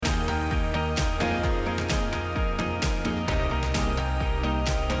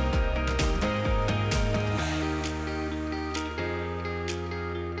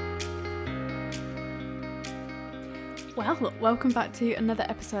Well, welcome back to another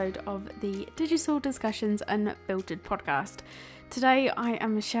episode of the Digital Discussions Unfiltered podcast. Today I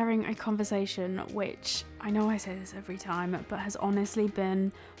am sharing a conversation which, I know I say this every time, but has honestly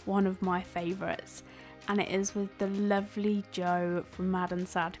been one of my favourites. And it is with the lovely Jo from Mad and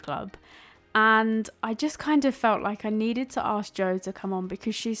Sad Club. And I just kind of felt like I needed to ask Jo to come on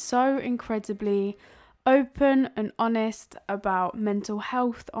because she's so incredibly open and honest about mental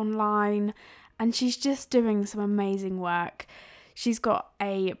health online. And she's just doing some amazing work. She's got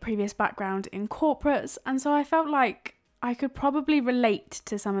a previous background in corporates. And so I felt like I could probably relate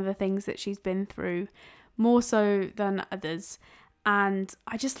to some of the things that she's been through more so than others. And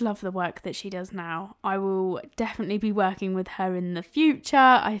I just love the work that she does now. I will definitely be working with her in the future.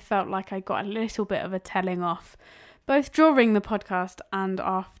 I felt like I got a little bit of a telling off, both during the podcast and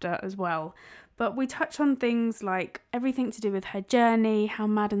after as well. But we touch on things like everything to do with her journey, how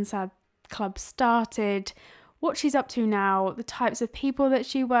Mad and Sad Club started, what she's up to now, the types of people that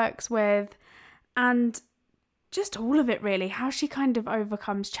she works with, and just all of it really, how she kind of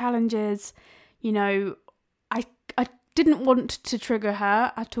overcomes challenges. You know, I didn't want to trigger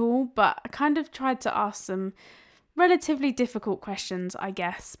her at all, but I kind of tried to ask some relatively difficult questions, I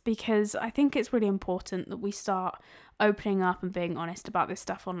guess, because I think it's really important that we start opening up and being honest about this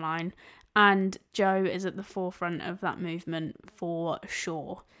stuff online, and Jo is at the forefront of that movement for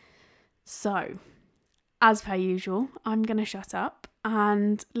sure. So, as per usual, I'm going to shut up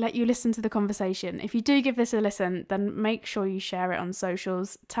and let you listen to the conversation. If you do give this a listen, then make sure you share it on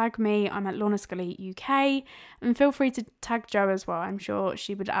socials. Tag me, I'm at Lorna Scully UK, and feel free to tag Jo as well. I'm sure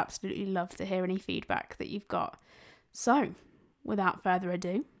she would absolutely love to hear any feedback that you've got. So, without further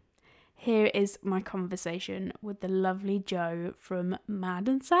ado, here is my conversation with the lovely Jo from Mad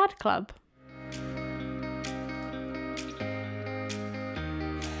and Sad Club.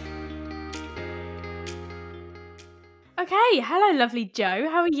 Okay, hello lovely Jo,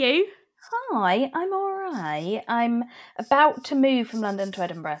 how are you? Hi, I'm alright. I'm about to move from London to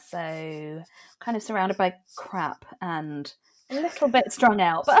Edinburgh, so kind of surrounded by crap and a little bit strung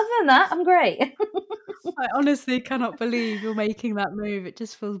out. But other than that, I'm great. I honestly cannot believe you're making that move. It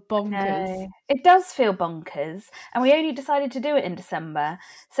just feels bonkers. It does feel bonkers, and we only decided to do it in December,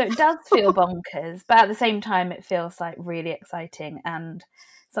 so it does feel bonkers, but at the same time it feels like really exciting and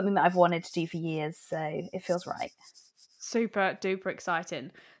something that I've wanted to do for years, so it feels right. Super duper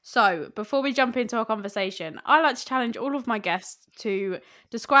exciting. So, before we jump into our conversation, I like to challenge all of my guests to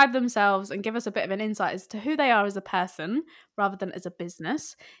describe themselves and give us a bit of an insight as to who they are as a person rather than as a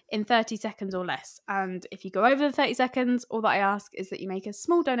business in 30 seconds or less. And if you go over the 30 seconds, all that I ask is that you make a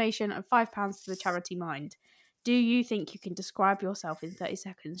small donation of £5 to the charity Mind. Do you think you can describe yourself in 30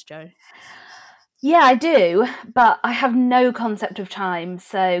 seconds, Jo? Yeah, I do, but I have no concept of time,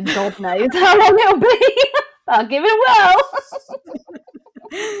 so God knows how long it'll be. I'll give it a whirl.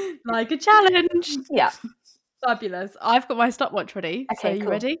 Like a challenge. Yeah. Fabulous. I've got my stopwatch ready. Okay, so you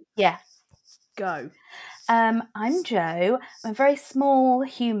cool. ready? Yeah. Go. I'm Jo. I'm a very small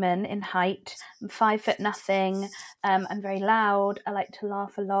human in height. I'm 5 foot nothing. I'm very loud. I like to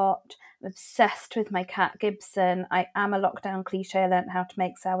laugh a lot. I'm obsessed with my cat Gibson. I am a lockdown cliche. I learned how to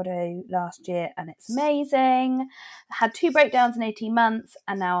make sourdough last year and it's amazing. I had 2 breakdowns in 18 months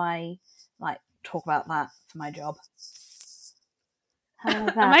and now I talk about that for my job. How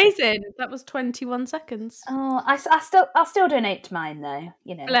was that? Amazing. That was 21 seconds. Oh, I'll still donate to mine though,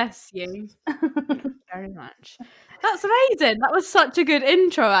 you know. Bless you. Thank you very much. That's amazing. That was such a good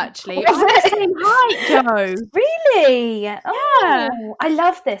intro, actually. Was it? The same height, Jo. Really? Yeah. Oh, I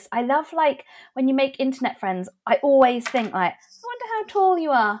love this. I love when you make internet friends. I always think I wonder how tall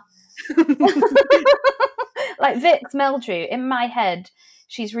you are. Like Vix Meldrew, in my head,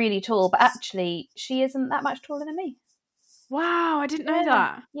 she's really tall, but actually she isn't that much taller than me. Wow, I didn't know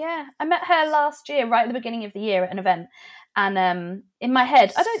that. Yeah, I met her last year, right at the beginning of the year at an event. And in my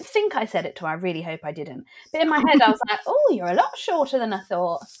head, I don't think I said it to her. I really hope I didn't. But in my head, I was like, oh, you're a lot shorter than I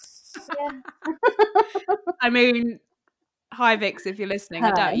thought. Yeah. I mean, hi, Vix, if you're listening. Hi.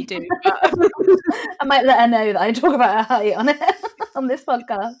 I doubt you do. But I might let her know that I talk about her height on it on this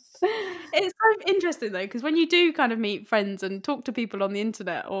podcast. It's so interesting, though, because when you do kind of meet friends and talk to people on the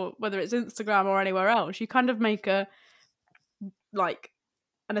internet, or whether it's Instagram or anywhere else, you kind of make an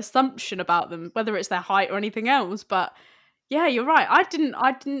assumption about them, whether it's their height or anything else. But yeah, you're right. I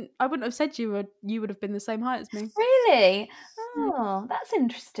wouldn't have said you would have been the same height as me. Really? Oh, that's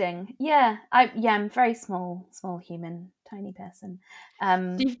interesting. Yeah, I'm very small human, tiny person.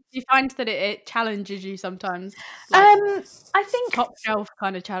 Do you find that it challenges you sometimes? I think top shelf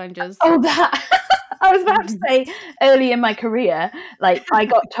kind of challenges. Oh, that I was about to say early in my career, I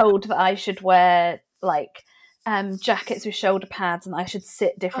got told that I should wear jackets with shoulder pads, and I should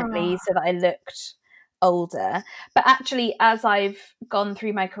sit differently so that I looked older. But actually, as I've gone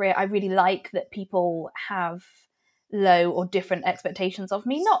through my career, I really like that people have low or different expectations of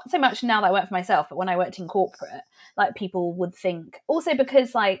me. Not so much now that I work for myself, but when I worked in corporate, like people would think, also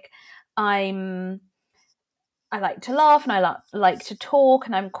because like I like to laugh and I like to talk,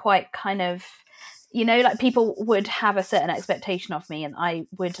 and I'm quite kind of, like people would have a certain expectation of me, and I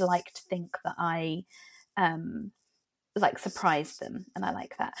would like to think that I like surprise them, and I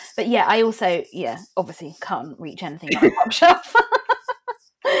like that. But yeah, I also obviously can't reach anything on a top shelf.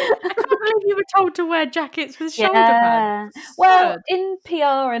 I can't believe you were told to wear jackets with shoulder pads. Well, in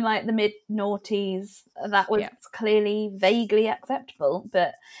PR in like the mid noughties, that was clearly vaguely acceptable.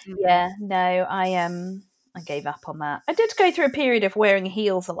 But no, I gave up on that. I did go through a period of wearing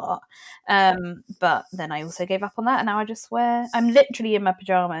heels a lot, but then I also gave up on that, and now I'm literally in my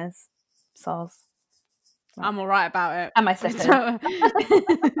pajamas. Soz. I'm all right about it. And my slippers.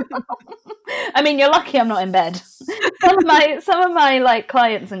 I mean, you're lucky I'm not in bed. Some of my like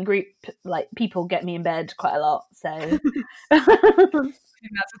clients and group like people get me in bed quite a lot. So I think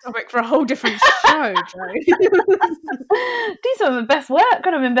that's a topic for a whole different show, Joe. Do some of my best work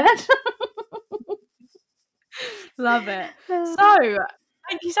when I'm in bed. Love it. So,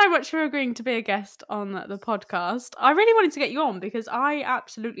 thank you so much for agreeing to be a guest on the podcast. I really wanted to get you on because I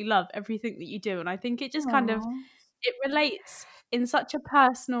absolutely love everything that you do, and I think it just kind of it relates in such a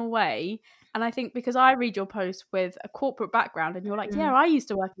personal way. And I think because I read your post with a corporate background, and you're like, yeah, I used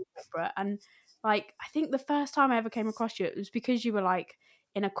to work in corporate, and like I think the first time I ever came across you, it was because you were like,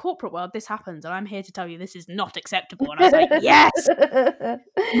 in a corporate world, this happens, and I'm here to tell you this is not acceptable. And I was like, yes,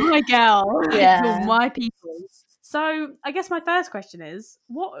 my girl, you're my people. So I guess my first question is,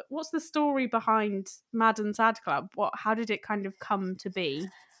 what's the story behind Mad and Sad Club? How did it kind of come to be?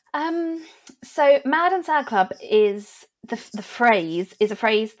 So Mad and Sad Club is the phrase is a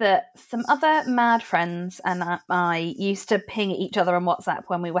phrase that some other mad friends and I used to ping at each other on WhatsApp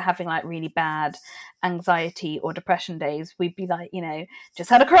when we were having like really bad anxiety or depression days. We'd be like, just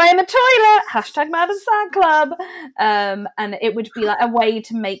had a cry in the toilet, #Mad and Sad Club. And it would be like a way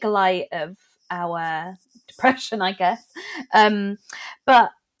to make light of our depression, I guess.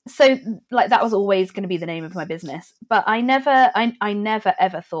 But so like that was always going to be the name of my business, but I never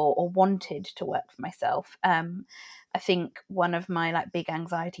ever thought or wanted to work for myself. I think one of my like big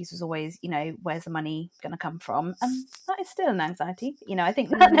anxieties was always, where's the money going to come from? And that is still an anxiety. I think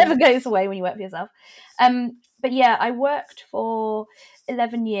that never goes away when you work for yourself. But yeah, I worked for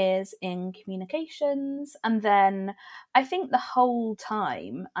 11 years in communications, and then I think the whole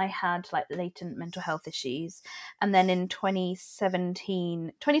time I had like latent mental health issues. And then in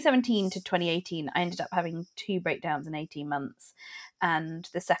 2017 to 2018, I ended up having 2 breakdowns in 18 months. And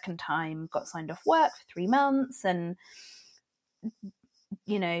the second time got signed off work for 3 months, and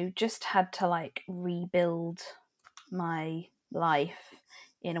just had to like rebuild my life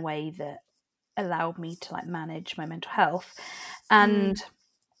in a way that allowed me to like manage my mental health, and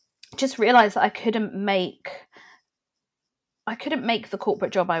just realized that I couldn't make the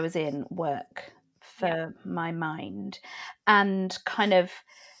corporate job I was in work for my mind, and kind of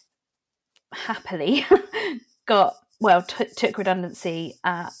happily took redundancy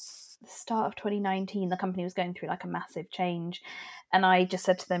at the start of 2019. The company was going through like a massive change, and I just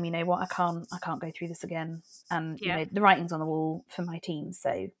said to them, what, I can't go through this again, and the writing's on the wall for my team,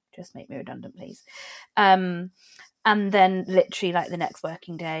 so just make me redundant, please. And then literally like the next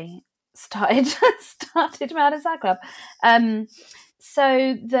working day started Mad and Sad Club.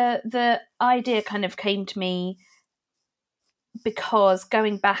 So the idea kind of came to me because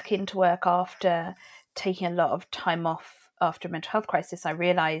going back into work after taking a lot of time off after a mental health crisis, I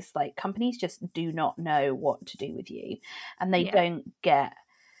realized like companies just do not know what to do with you, and they don't get,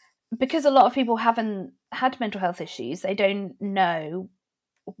 because a lot of people haven't had mental health issues, they don't know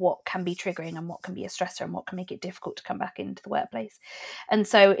what can be triggering and what can be a stressor and what can make it difficult to come back into the workplace. And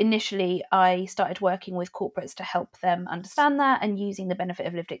so initially I started working with corporates to help them understand that, and using the benefit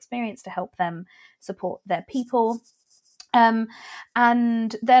of lived experience to help them support their people.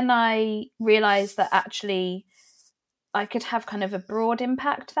 And then I realized that actually I could have kind of a broad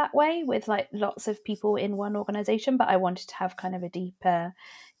impact that way with like lots of people in one organization, but I wanted to have kind of a deeper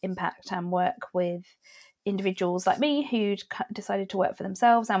impact and work with individuals like me who'd decided to work for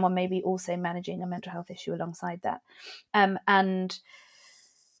themselves and were maybe also managing a mental health issue alongside that. And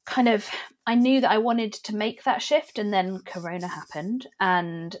kind of I knew that I wanted to make that shift, and then Corona happened,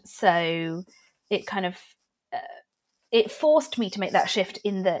 and so it kind of it forced me to make that shift,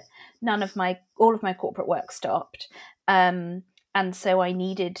 in that all of my corporate work stopped, and so I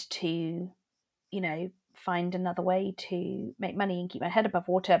needed to find another way to make money and keep my head above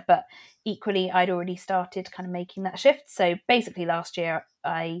water. But equally, I'd already started kind of making that shift. So basically last year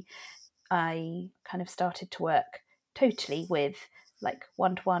I kind of started to work totally with like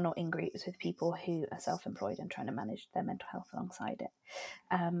one-to-one or in groups with people who are self-employed and trying to manage their mental health alongside it.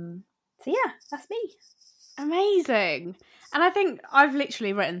 So yeah, that's me. Amazing. And I think I've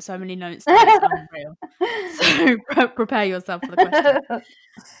literally written so many notes that it's unreal. So prepare yourself for the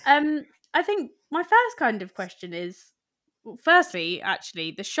question. I think my first kind of question is, well, firstly,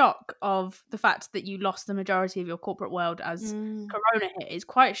 actually, the shock of the fact that you lost the majority of your corporate world as Corona hit is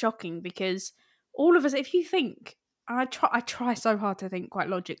quite shocking, because all of us, if you think, I try so hard to think quite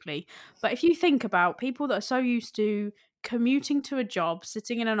logically, but if you think about people that are so used to commuting to a job,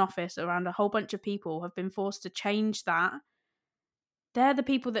 sitting in an office around a whole bunch of people, have been forced to change that, they're the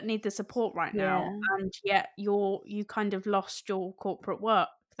people that need the support right now. And yet you kind of lost your corporate work.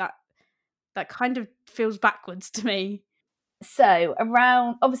 That kind of feels backwards to me. So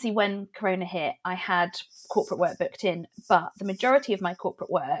around, obviously when Corona hit, I had corporate work booked in, but the majority of my corporate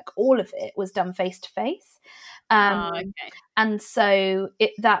work, all of it, was done face to face. And so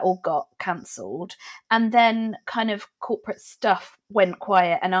that all got cancelled. And then kind of corporate stuff went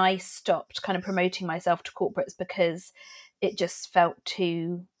quiet, and I stopped kind of promoting myself to corporates because it just felt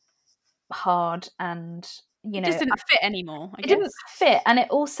too hard, and it just didn't fit anymore. It didn't fit. And it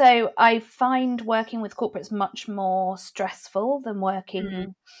also, I find working with corporates much more stressful than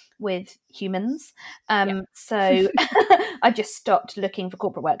working with humans. So I just stopped looking for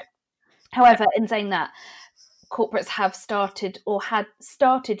corporate work. However, in saying that, corporates have started, or had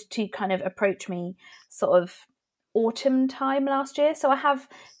started, to kind of approach me sort of autumn time last year. So I have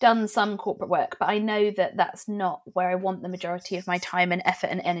done some corporate work, but I know that that's not where I want the majority of my time and effort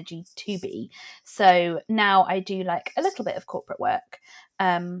and energy to be. So now I do like a little bit of corporate work,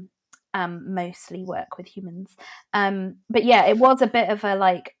 mostly work with humans. But yeah, it was a bit of a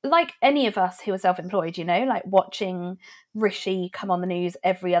like any of us who are self-employed, you know, like watching Rishi come on the news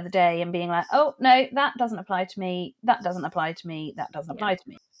every other day and being like, oh no, that doesn't apply to me, that doesn't apply to me, that doesn't apply to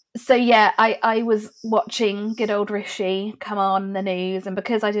me. So yeah, I was watching good old Rishi come on the news, and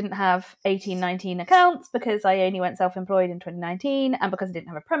because I didn't have 19 accounts, because I only went self-employed in 2019, and because I didn't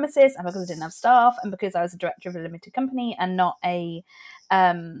have a premises, and because I didn't have staff, and because I was a director of a limited company and not a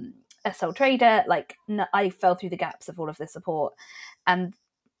sole trader, like I fell through the gaps of all of the support. And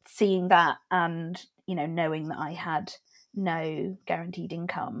seeing that, and you know, knowing that I had no guaranteed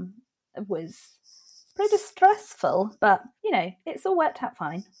income was pretty stressful, but you know, it's all worked out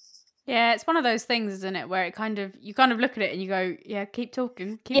fine. Yeah, it's one of those things, isn't it, where you kind of look at it and you go, yeah, keep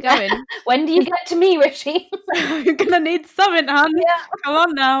talking, keep going. When do you get to me, Rishi? You're gonna need something, hon. Yeah. Come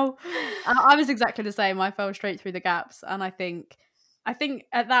on now. I was exactly the same. I fell straight through the gaps, and I think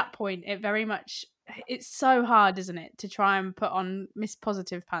at that point it's so hard, isn't it, to try and put on Miss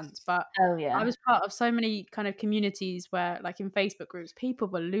Positive pants. But I was part of so many kind of communities where, like in Facebook groups, people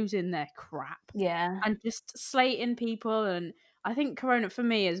were losing their crap. Yeah. And just slating people. And I think Corona for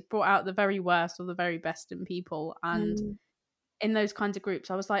me has brought out the very worst or the very best in people. And in those kinds of groups,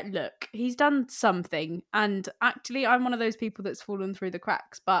 I was like, look, he's done something. And actually, I'm one of those people that's fallen through the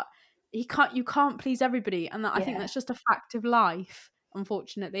cracks, but you can't please everybody. And I think that's just a fact of life,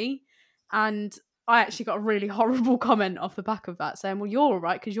 unfortunately. And I actually got a really horrible comment off the back of that saying, well, you're all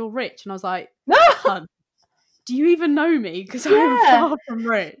right because you're rich. And I was like, no, do you even know me? Because I'm far from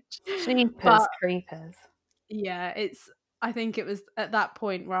rich. Creepers. Yeah, I think it was at that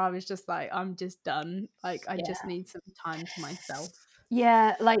point where I was just like, I'm just done. Like, I just need some time to myself.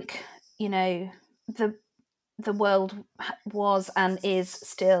 Yeah, like, you know, the world was and is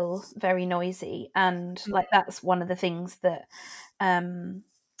still very noisy. And like, that's one of the things that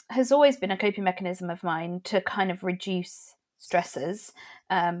has always been a coping mechanism of mine to kind of reduce stresses,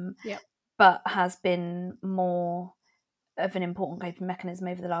 but has been more of an important coping mechanism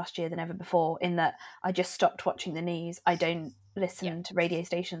over the last year than ever before, in that I just stopped watching the news. I don't listen to radio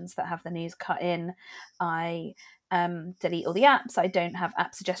stations that have the news cut in. I delete all the apps. I don't have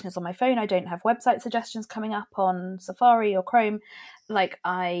app suggestions on my phone. I don't have website suggestions coming up on Safari or Chrome. Like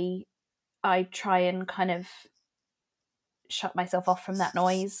I try and kind of shut myself off from that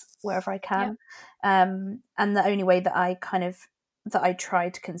noise wherever I can. And the only way that I try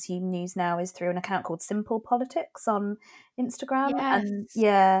to consume news now is through an account called Simple Politics on Instagram. And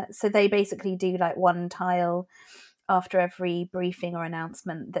so they basically do like one tile after every briefing or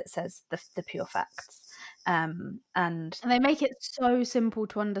announcement that says the pure facts. And they make it so simple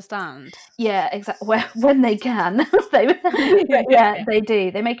to understand. Yeah, exactly. When they can. They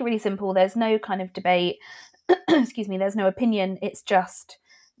do. They make it really simple. There's no kind of debate. Excuse me. There's no opinion. It's just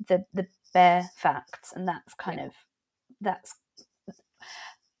the bare facts, and that's kind of that's.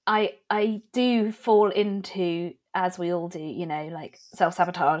 I do fall into, as we all do, you know, like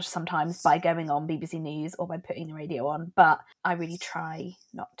self-sabotage sometimes by going on BBC News or by putting the radio on, but I really try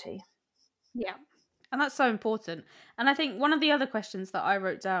not to. Yeah. And that's so important. And I think one of the other questions that I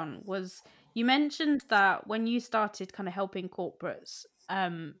wrote down was, you mentioned that when you started kind of helping corporates,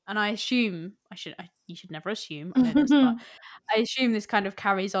 and I assume you should never assume, I know this, but I assume this kind of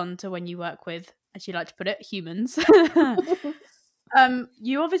carries on to when you work with, as you like to put it, humans.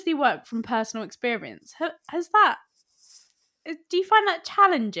 You obviously work from personal experience. Has that, do you find that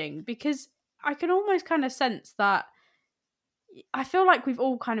challenging? Because I can almost kind of sense that, I feel like we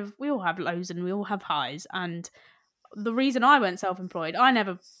all have lows and we all have highs. And the reason I went self-employed, I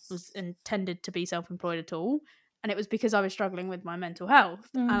never was intended to be self-employed at all. And it was because I was struggling with my mental health.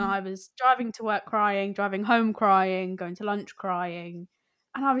 And I was driving to work crying, driving home crying, going to lunch crying.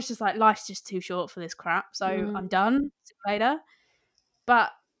 And I was just like, life's just too short for this crap. So I'm done. See you later.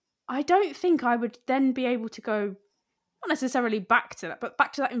 But I don't think I would then be able to go, not necessarily back to that, but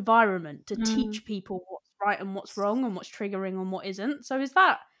back to that environment to teach people what's right and what's wrong and what's triggering and what isn't. So is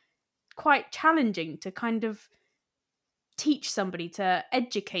that quite challenging to kind of teach somebody, to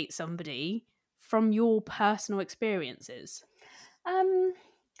educate somebody from your personal experiences?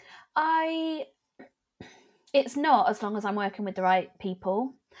 It's not, as long as I'm working with the right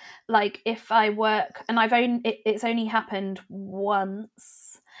people. Like if I work, and it's only happened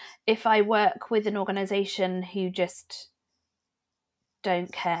once, if I work with an organisation who just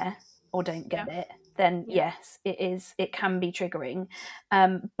don't care or don't get it, then yes, it can be triggering.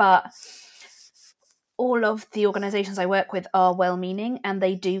 But all of the organisations I work with are well-meaning and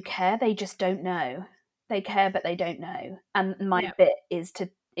they do care, they just don't know. They care, but they don't know. And my bit is to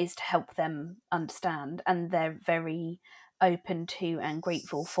help them understand, and they're very open to and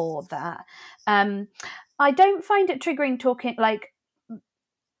grateful for that. I don't find it triggering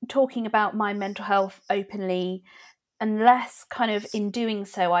talking about my mental health openly, unless kind of in doing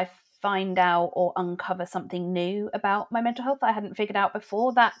so I find out or uncover something new about my mental health that I hadn't figured out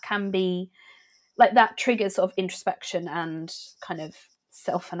before. That can be like, that triggers sort of introspection and kind of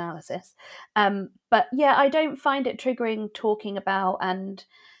self-analysis. But yeah, I don't find it triggering talking about and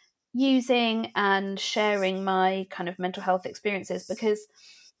using and sharing my kind of mental health experiences, because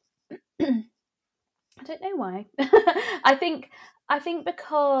I don't know why. I think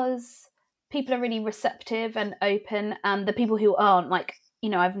because people are really receptive and open, and the people who aren't, like, you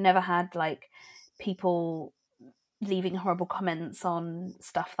know, I've never had like people leaving horrible comments on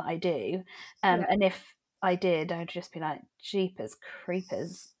stuff that I do. And if I did, I'd just be like, jeepers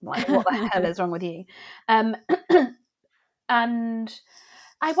creepers, like, what the hell is wrong with you? And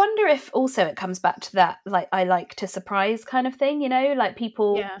I wonder if also it comes back to that, like, I like to surprise kind of thing, you know, like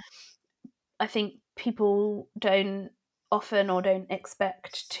people, I think people don't often or don't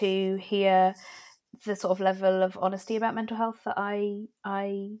expect to hear the sort of level of honesty about mental health that I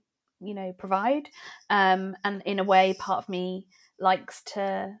you know, provide. And in a way, part of me likes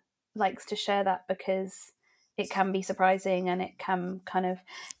to share that, because it can be surprising, and it can kind of,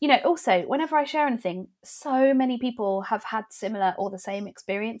 you know, also whenever I share anything, so many people have had similar or the same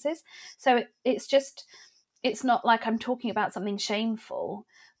experiences. So it's not like I'm talking about something shameful,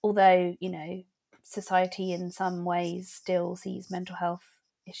 although, you know, society in some ways still sees mental health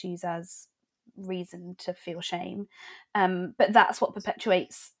issues as reason to feel shame. But that's what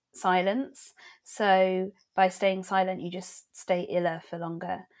perpetuates silence. So by staying silent, you just stay iller for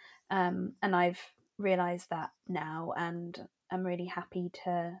longer. And I've realised that now, and I'm really happy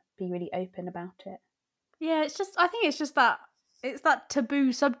to be really open about it. Yeah, I think it's just that, it's that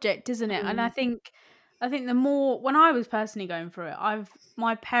taboo subject, isn't it? And I think the more, when I was personally going through it,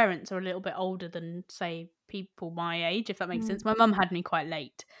 my parents are a little bit older than, say, people my age, if that makes sense. My mum had me quite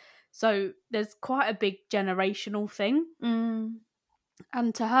late. So there's quite a big generational thing.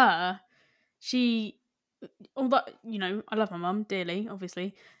 And to her, although, you know, I love my mum dearly,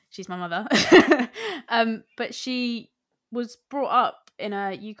 obviously, she's my mother, but she was brought up in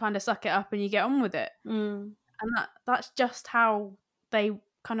a, you kind of suck it up and you get on with it. And that's just how they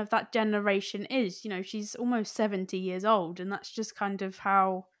kind of, that generation is, you know. She's almost 70 years old, and that's just kind of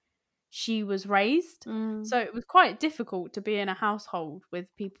how she was raised. So it was quite difficult to be in a household with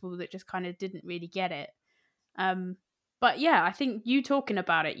people that just kind of didn't really get it. But yeah, I think you talking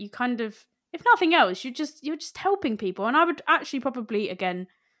about it, you kind of, if nothing else, you're just helping people. And I would actually probably, again,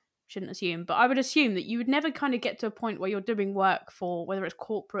 shouldn't assume, but I would assume that you would never kind of get to a point where you're doing work for, whether it's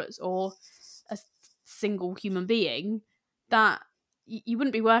corporates or a single human being, that you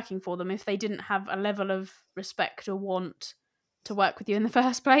wouldn't be working for them if they didn't have a level of respect or want to work with you in the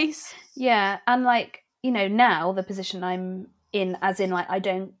first place. Yeah, and like, you know, now the position I'm in, as in like I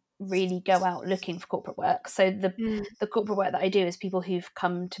don't really go out looking for corporate work. So the corporate work that I do is people who've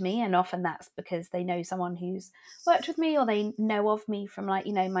come to me, and often that's because they know someone who's worked with me or they know of me from like,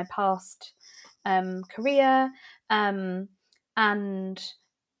 you know, my past career. And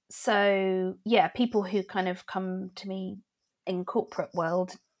so yeah, people who kind of come to me in corporate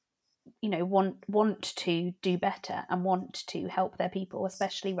world, you know, want to do better and want to help their people,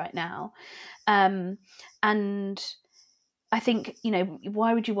 especially right now. And I think, you know,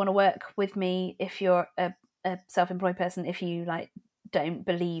 why would you want to work with me if you're a self-employed person, if you like don't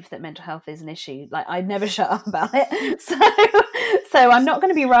believe that mental health is an issue? Like, I never shut up about it. So I'm not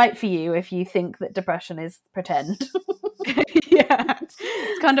going to be right for you if you think that depression is pretend. Yeah,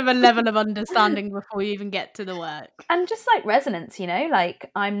 it's kind of a level of understanding before you even get to the work. And just like resonance, you know,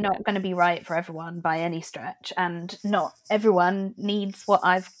 like I'm not going to be right for everyone by any stretch, and not everyone needs what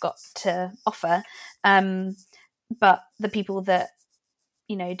I've got to offer. But the people that,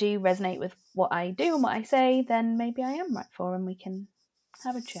 you know, do resonate with what I do and what I say, then maybe I am right for, and we can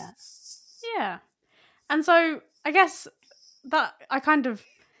have a chat. Yeah. And so I guess that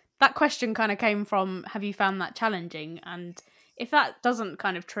question kind of came from, have you found that challenging? And if that doesn't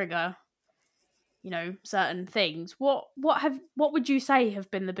kind of trigger, you know, certain things, what would you say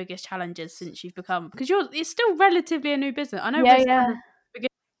have been the biggest challenges since you've become, because it's still relatively a new business. I know we're kind of beginning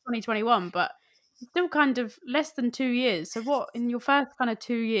of 2021, but it's still kind of less than 2 years. So what, in your first kind of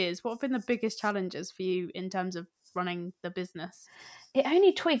 2 years, what have been the biggest challenges for you in terms of running the business? It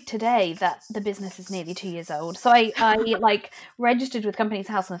only twigged today that the business is nearly 2 years old. So I like registered with Companies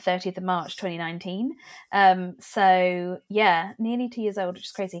House on the 30th of March 2019. So yeah, nearly 2 years old, which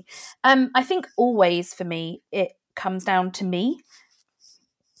is crazy. I think always for me it comes down to me.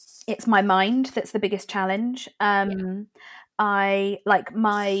 It's my mind that's the biggest challenge. I like,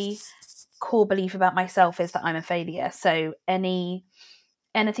 my core belief about myself is that I'm a failure. So anything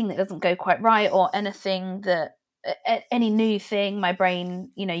that doesn't go quite right, or anything that any new thing, my brain,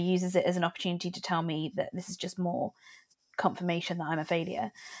 you know, uses it as an opportunity to tell me that this is just more confirmation that I'm a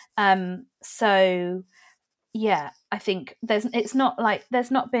failure. So yeah, I think there's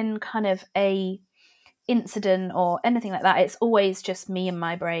not been kind of a incident or anything like that. It's always just me and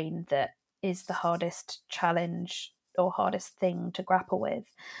my brain that is the hardest challenge or hardest thing to grapple with.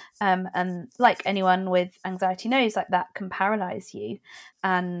 And like anyone with anxiety knows, like that can paralyze you.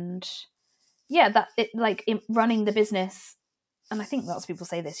 And yeah, that it like running the business, and I think lots of people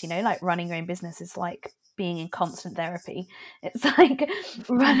say this, you know, like running your own business is like being in constant therapy. It's like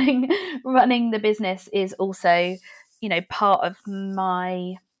running the business is also, you know, part of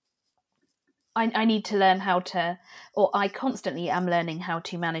my I need to learn how to, or I constantly am learning how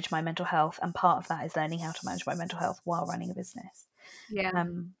to manage my mental health, and part of that is learning how to manage my mental health while running a business. Yeah.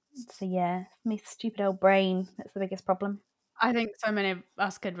 So yeah, my stupid old brain, that's the biggest problem. I think so many of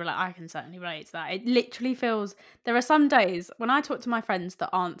us could relate. I can certainly relate to that. It literally feels, there are some days when I talk to my friends that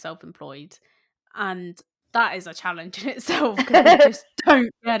aren't self-employed, and that is a challenge in itself because they just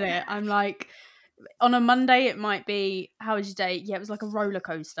don't get it. I'm like, on a Monday it might be, how was your day? Yeah, it was like a roller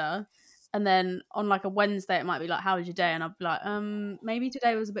coaster. And then on like a Wednesday it might be like, how was your day? And I'd be like, maybe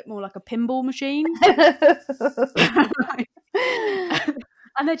today was a bit more like a pinball machine.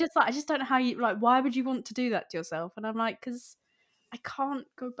 And they're just like, I just don't know how you, like, why would you want to do that to yourself? And I'm like, because I can't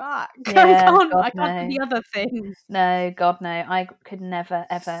go back. Yeah, I can't do the other things. No, God, no. I could never,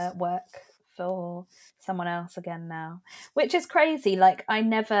 ever work for someone else again now. Which is crazy. Like, I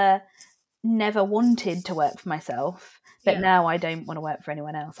never wanted to work for myself. But now I don't want to work for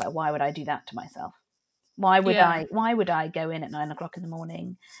anyone else. Like, why would I do that to myself? Why would I go in at 9 o'clock in the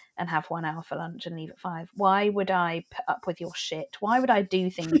morning and have 1 hour for lunch and leave at 5? Why would I put up with your shit? Why would I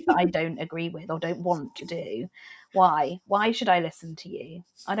do things that I don't agree with or don't want to do? Why? Why should I listen to you?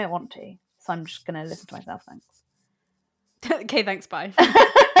 I don't want to. So I'm just going to listen to myself, thanks. Okay, thanks, bye.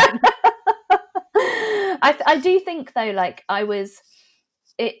 I do think, though, like,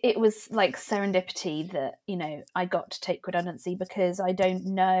 it was like serendipity that, you know, I got to take redundancy, because I don't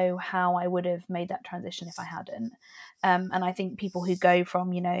know how I would have made that transition if I hadn't. And I think people who go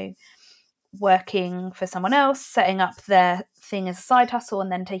from, you know, working for someone else, setting up their thing as a side hustle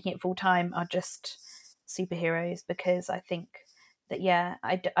and then taking it full time are just superheroes, because I think that, yeah,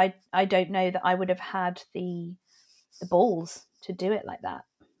 I don't know that I would have had the balls to do it like that,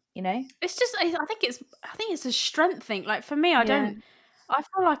 you know? It's just, I think it's a strength thing. Like, for me, I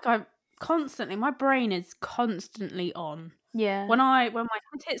feel like my brain is constantly on. Yeah. When my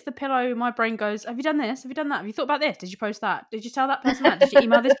head hits the pillow, my brain goes, have you done this? Have you done that? Have you thought about this? Did you post that? Did you tell that person that? Did you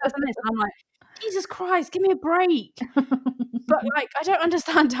email this person this? And I'm like, Jesus Christ, give me a break. But, like, I don't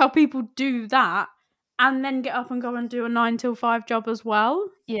understand how people do that and then get up and go and do a 9 till 5 job as well.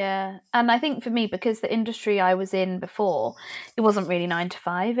 Yeah, and I think for me, because the industry I was in before, it wasn't really 9 to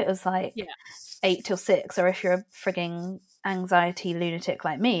 5, it was like Yeah. 8 till 6, or if you're a frigging anxiety lunatic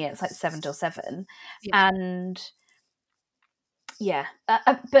like me, it's like 7 till 7. Yeah. And yeah,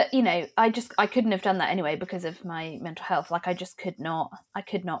 but you know, I couldn't have done that anyway because of my mental health. Like I could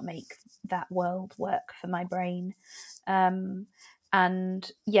not make that world work for my brain.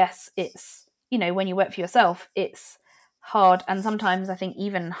 And yes, it's, you know, when you work for yourself, it's hard, and sometimes I think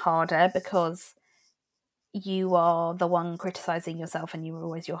even harder because you are the one criticizing yourself and you are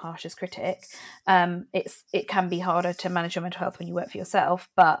always your harshest critic. It can be harder to manage your mental health when you work for yourself,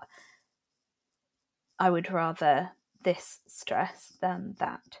 but I would rather this stress than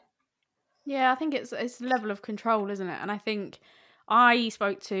that. Yeah, I think it's a level of control, isn't it? And I think I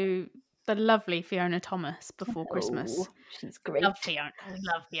spoke to the lovely Fiona Thomas before Christmas. Oh, she's great. Love Fiona. We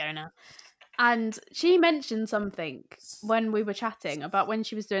love Fiona. And she mentioned something when we were chatting about when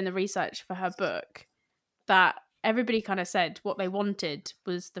she was doing the research for her book, that everybody kind of said what they wanted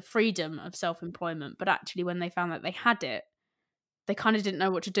was the freedom of self-employment, but actually when they found that they had it, they kind of didn't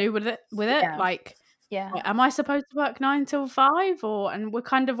know what to do with it. Yeah. Like, Yeah. am I supposed to work 9 till 5? And we're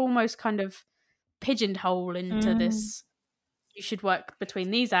kind of almost kind of pigeonhole into this, you should work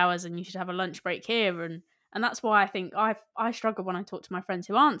between these hours and you should have a lunch break here. And that's why I think I struggle when I talk to my friends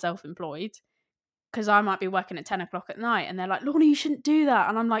who aren't self-employed, because I might be working at 10 o'clock at night and they're like, Lorna, you shouldn't do that.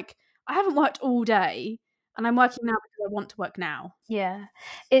 And I'm like, I haven't worked all day and I'm working now because I want to work now. Yeah.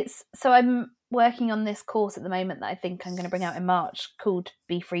 So I'm working on this course at the moment that I think I'm going to bring out in March called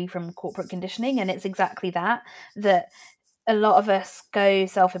Be Free from Corporate Conditioning. And it's exactly that a lot of us go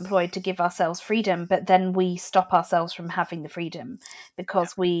self-employed to give ourselves freedom, but then we stop ourselves from having the freedom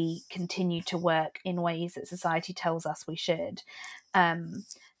because we continue to work in ways that society tells us we should.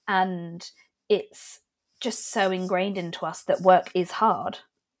 And it's just so ingrained into us that work is hard.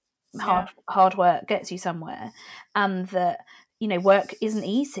 Hard work gets you somewhere, and that, you know, work isn't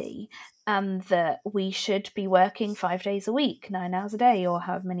easy, and that we should be working 5 days a week, 9 hours a day, or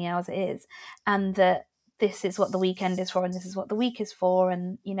however many hours it is, and that this is what the weekend is for and this is what the week is for,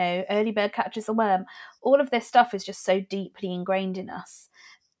 and, you know, early bird catches the worm. All of this stuff is just so deeply ingrained in us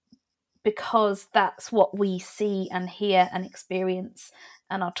because that's what we see and hear and experience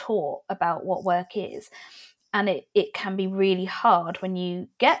and are taught about what work is. And it can be really hard when you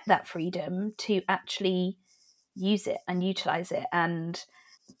get that freedom to actually use it and utilize it and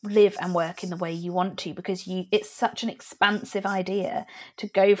live and work in the way you want to, because it's such an expansive idea to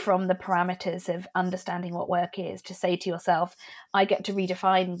go from the parameters of understanding what work is to say to yourself, I get to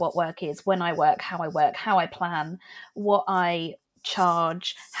redefine what work is, when I work, how I plan, what I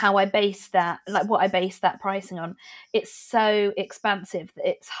charge, how I base that, like what I base that pricing on. It's so expansive that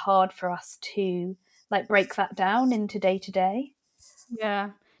it's hard for us to like break that down into day to day.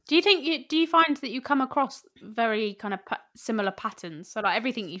 Yeah. Do you find that you come across very kind of similar patterns? So like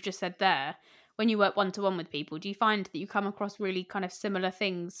everything you've just said there, when you work one-to-one with people, do you find that you come across really kind of similar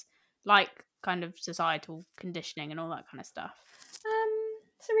things, like kind of societal conditioning and all that kind of stuff?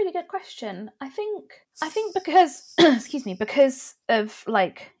 It's a really good question. I think because excuse me, because of,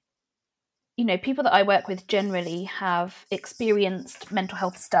 like, you know, people that I work with generally have experienced mental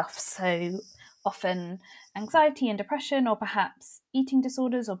health stuff, so often anxiety and depression, or perhaps eating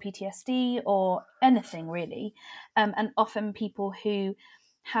disorders or PTSD or anything really, and often people who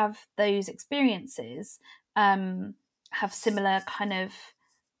have those experiences have similar kind of,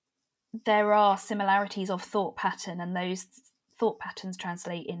 there are similarities of thought pattern, and those thought patterns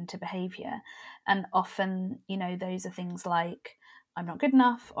translate into behavior. And often, you know, those are things like, I'm not good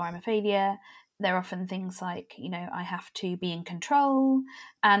enough, or I'm a failure. They're often things like, you know, I have to be in control,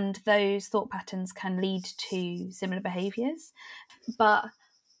 and those thought patterns can lead to similar behaviors. But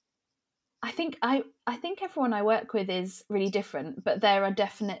I think everyone I work with is really different, but there are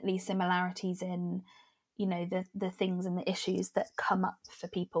definitely similarities in, you know, the things and the issues that come up for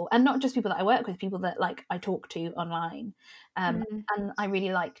people, and not just people that I work with, people that like I talk to online. And I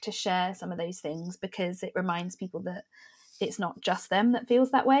really like to share some of those things because it reminds people that it's not just them that feels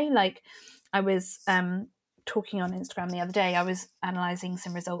that way. Like I was talking on Instagram the other day, I was analysing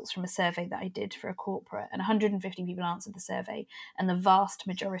some results from a survey that I did for a corporate, and 150 people answered the survey, and the vast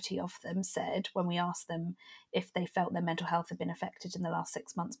majority of them said, when we asked them if they felt their mental health had been affected in the last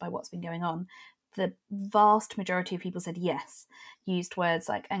 6 months by what's been going on, the vast majority of people said yes, used words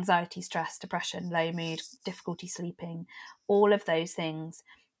like anxiety, stress, depression, low mood, difficulty sleeping. All of those things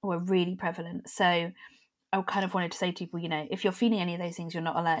were really prevalent. So I kind of wanted to say to people, if you're feeling any of those things, you're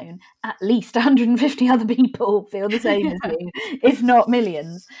not alone. At least 150 other people feel the same as you, if not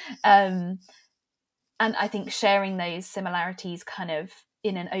millions. And I think sharing those similarities kind of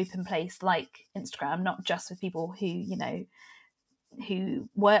in an open place like Instagram, not just with people who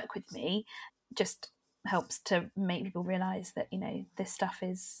work with me, just helps to make people realize that, this stuff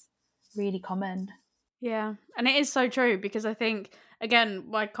is really common. Yeah, and it is so true, because I think, again,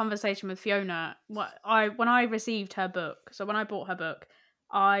 my conversation with Fiona, when I received her book, so when I bought her book,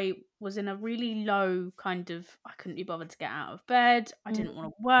 I was in a really low kind of, I couldn't be bothered to get out of bed, I didn't want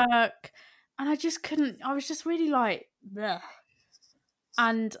to work, and I just couldn't, I was just really like, bleh.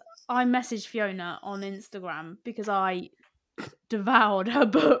 And I messaged Fiona on Instagram because I devoured her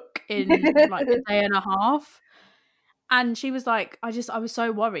book in like a day and a half. And she was like, I was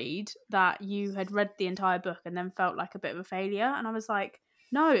so worried that you had read the entire book and then felt like a bit of a failure. And I was like,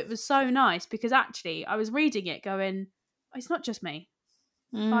 no, it was so nice, because actually I was reading it going, it's not just me.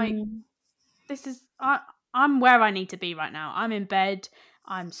 Like, this is, I'm where I need to be right now. I'm in bed,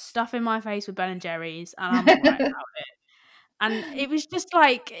 I'm stuffing my face with Ben and Jerry's, and I'm all right about it. And it was just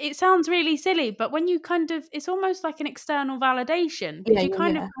like, it sounds really silly, but when you kind of, it's almost like an external validation, because you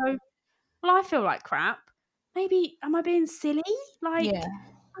kind of go, well, I feel like crap. Maybe, am I being silly? Like, am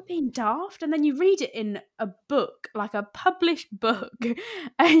I being daft? And then you read it in a book, like a published book,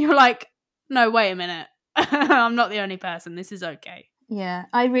 and you're like, no, wait a minute. I'm not the only person. This is okay. Yeah,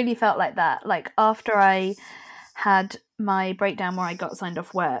 I really felt like that. Like, after I had my breakdown where I got signed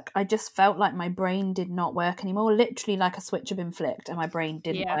off work, I just felt like my brain did not work anymore. Literally like a switch had been flicked and my brain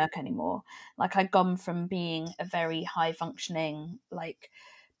didn't work anymore. Like, I'd gone from being a very high functioning, like,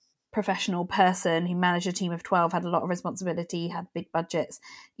 professional person who managed a team of 12, had a lot of responsibility, had big budgets,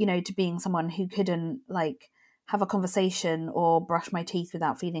 to being someone who couldn't, like, have a conversation or brush my teeth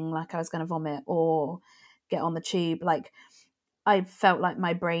without feeling like I was going to vomit or get on the tube. Like, I felt like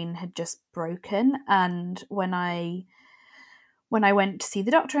my brain had just broken. And when I went to see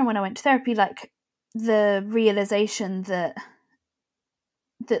the doctor and when I went to therapy, like, the realization that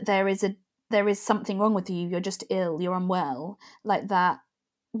there is something wrong with you, you're just ill, you're unwell, like, that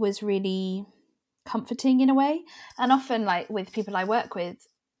was really comforting in a way. And often, like, with people I work with,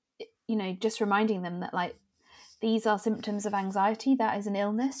 just reminding them that, like, these are symptoms of anxiety, that is an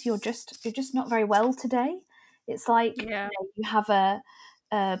illness, you're just not very well today. It's like, you have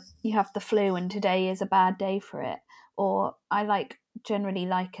you have the flu and today is a bad day for it. Or I generally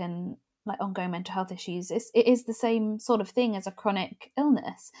liken, like, ongoing mental health issues, it is the same sort of thing as a chronic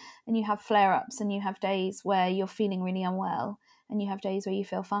illness, and you have flare-ups and you have days where you're feeling really unwell and you have days where you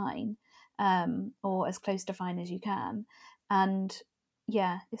feel fine, or as close to fine as you can. And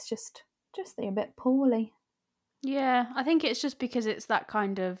it's just they're a bit poorly. Yeah, I think it's just because it's that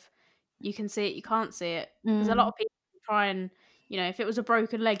kind of, you can see it, you can't see it. Because a lot of people try and, if it was a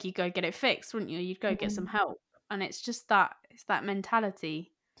broken leg, you'd go get it fixed, wouldn't you? You'd go get some help. And it's just that, it's that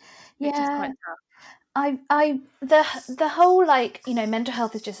mentality, which is quite tough. The whole, like, mental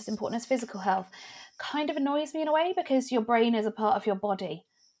health is just as important as physical health kind of annoys me in a way, because your brain is a part of your body.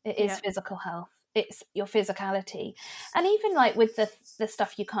 It is physical health. It's your physicality. And even, like, with the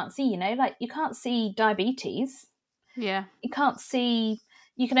stuff you can't see, like, you can't see diabetes. Yeah. You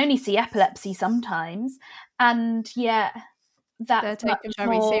can only see epilepsy sometimes. And that's taken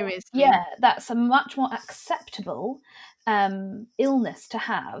very seriously. Yeah, that's a much more acceptable illness to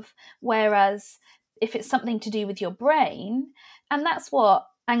have. Whereas if it's something to do with your brain, and that's what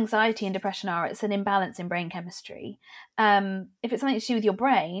anxiety and depression are, it's an imbalance in brain chemistry. If it's something to do with your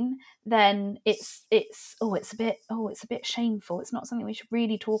brain, then it's a bit shameful. It's not something we should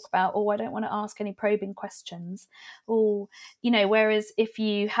really talk about. Or I don't want to ask any probing questions. Or, whereas if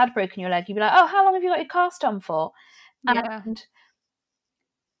you had broken your leg, you'd be like, oh, how long have you got your cast on for?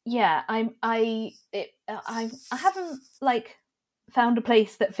 Yeah. And I haven't, like, found a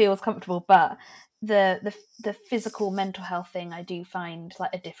place that feels comfortable, but the physical mental health thing I do find, like,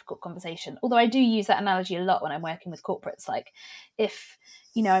 a difficult conversation. Although I do use that analogy a lot when I'm working with corporates. Like, if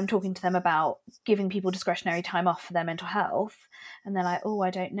I'm talking to them about giving people discretionary time off for their mental health, and they're like, oh, I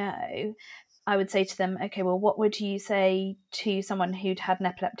don't know, I would say to them, okay, well, what would you say to someone who'd had an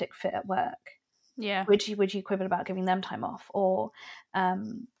epileptic fit at work? Yeah. Would you quibble about giving them time off, or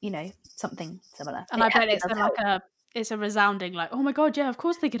something similar? And I bet it's a resounding, like, oh my god, yeah, of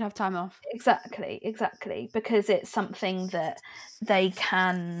course they could have time off. Exactly, because it's something that they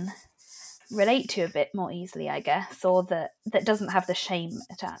can relate to a bit more easily, I guess, or that doesn't have the shame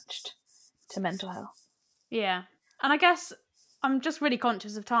attached to mental health. Yeah. And I guess I'm just really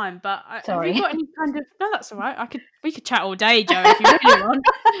conscious of time, but Sorry. Have you got any kind of... No, that's all right. We could chat all day, Jo, if you really want.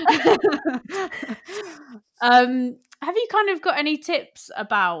 Have you kind of got any tips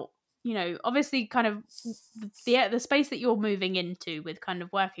about, obviously kind of the space that you're moving into with kind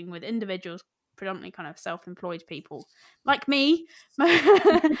of working with individuals, predominantly kind of self-employed people like me.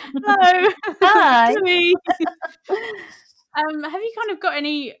 Hello. Hi. To me. Have you kind of got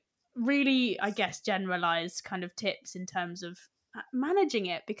any really, I guess, generalized kind of tips in terms of managing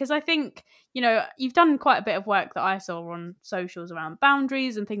it? Because I think, you've done quite a bit of work that I saw on socials around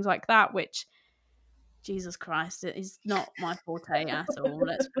boundaries and things like that, which, Jesus Christ, it is not my forte at all.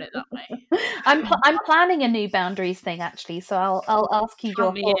 Let's put it that way. I'm planning a new boundaries thing actually, so I'll ask you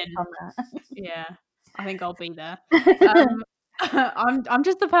your Count me thoughts in. on that. Yeah, I think I'll be there. I'm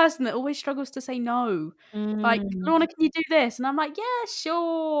just the person that always struggles to say no. Like, Mm, Lorna, can you do this? And I'm like, yeah,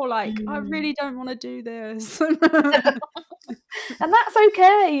 sure. Like, I mm. really don't want to do this. And that's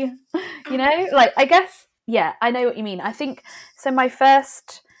okay. Like, I guess, yeah, I know what you mean. I think so. My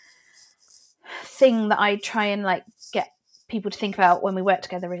first thing that I try and like get people to think about when we work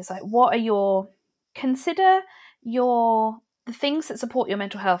together is like, what are consider the things that support your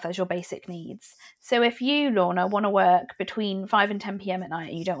mental health as your basic needs. So if you, Lorna, want to work between 5 and 10 p.m. at night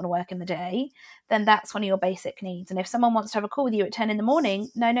and you don't want to work in the day, then that's one of your basic needs. And if someone wants to have a call with you at 10 in the morning,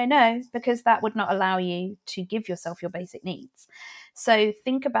 no, because that would not allow you to give yourself your basic needs. So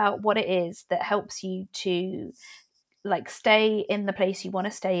think about what it is that helps you to like stay in the place you want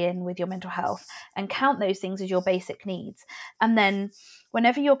to stay in with your mental health, and count those things as your basic needs. And then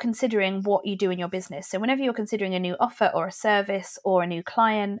whenever you're considering what you do in your business, so whenever you're considering a new offer or a service or a new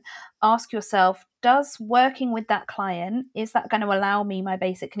client, ask yourself, does working with that client, is that going to allow me my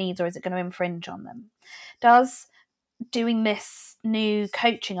basic needs, or is it going to infringe on them? Does doing this new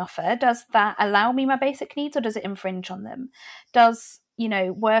coaching offer, does that allow me my basic needs, or does it infringe on them? Does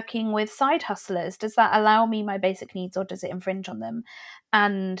working with side hustlers, does that allow me my basic needs, or does it infringe on them?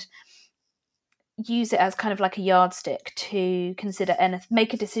 And use it as kind of like a yardstick to consider and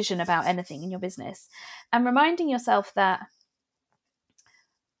make a decision about anything in your business, and reminding yourself that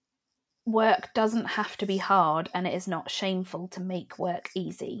work doesn't have to be hard, and it is not shameful to make work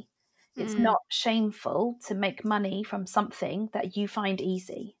easy. It's not shameful to make money from something that you find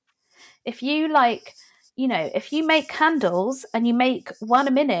easy. If you if you make candles and you make one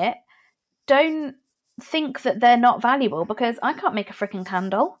a minute, don't think that they're not valuable, because I can't make a freaking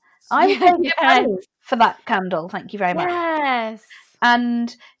candle. I don't get Yeah. money for that candle. Thank you very much. Yes.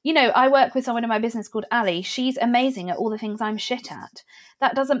 And, I work with someone in my business called Ali. She's amazing at all the things I'm shit at.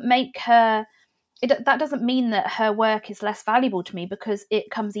 That doesn't make her that doesn't mean that her work is less valuable to me because it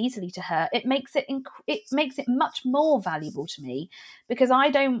comes easily to her. It makes it much more valuable to me, because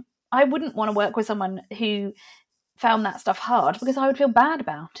I wouldn't want to work with someone who found that stuff hard, because I would feel bad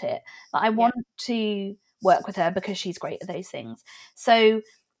about it. But I want to work with her because she's great at those things. So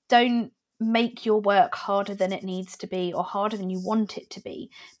don't make your work harder than it needs to be, or harder than you want it to be,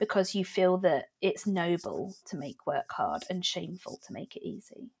 because you feel that it's noble to make work hard and shameful to make it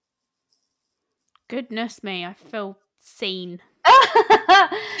easy. Goodness me, I feel seen.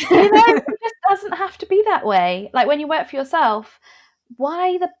 It just doesn't have to be that way. Like when you work for yourself,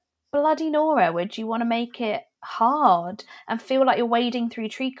 why the bloody Nora would you want to make it hard and feel like you're wading through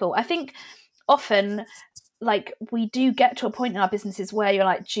treacle? I think often, like, we do get to a point in our businesses where you're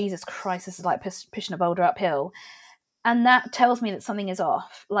like, Jesus Christ, this is like pushing a boulder uphill. And that tells me that something is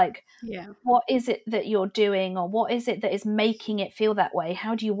off. Like, what is it that you're doing, or what is it that is making it feel that way?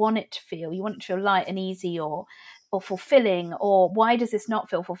 How do you want it to feel? You want it to feel light and easy, or fulfilling, or why does this not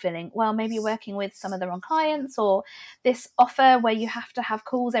feel fulfilling? Well, maybe you're working with some of the wrong clients, or this offer where you have to have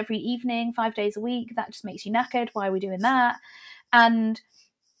calls every evening, 5 days a week, that just makes you knackered. Why are we doing that? And,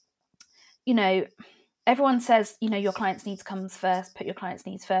 everyone says, your client's needs comes first, put your client's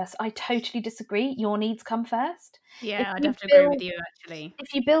needs first. I totally disagree. Your needs come first. Yeah, I'd have to agree with you, actually.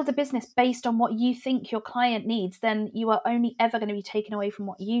 If you build a business based on what you think your client needs, then you are only ever going to be taken away from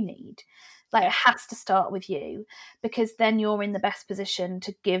what you need. Like, it has to start with you, because then you're in the best position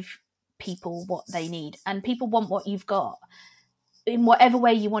to give people what they need. And people want what you've got in whatever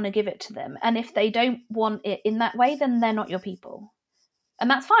way you want to give it to them. And if they don't want it in that way, then they're not your people. And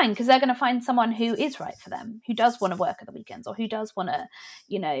that's fine, because they're going to find someone who is right for them, who does want to work at the weekends, or who does want to,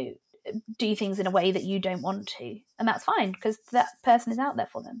 do things in a way that you don't want to. And that's fine, because that person is out there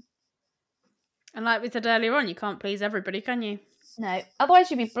for them. And like we said earlier on, you can't please everybody, can you? No.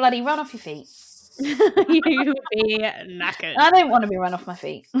 Otherwise you'd be bloody run off your feet. You would be knackered. I don't want to be run off my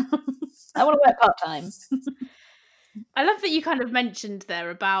feet. I want to work part-time. I love that you kind of mentioned there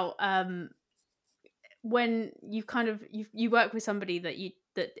about when you work with somebody that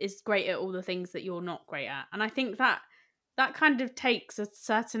is great at all the things that you're not great at. And I think that that kind of takes a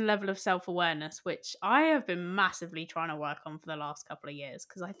certain level of self-awareness, which I have been massively trying to work on for the last couple of years,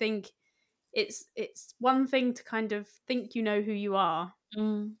 because I think it's one thing to kind of think you know who you are,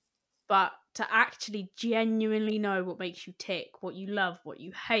 but to actually genuinely know what makes you tick, what you love, what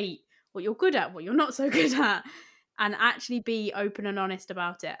you hate, what you're good at, what you're not so good at, and actually be open and honest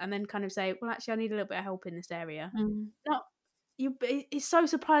about it, and then kind of say, well, actually, I need a little bit of help in this area. Not you. It's so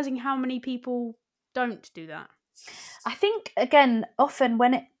surprising how many people don't do that. I think, again, often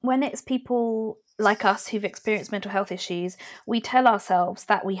when it's people like us who've experienced mental health issues, we tell ourselves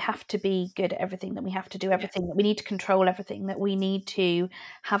that we have to be good at everything, that we have to do everything, that we need to control everything, that we need to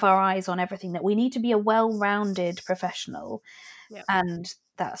have our eyes on everything, that we need to be a well-rounded professional. And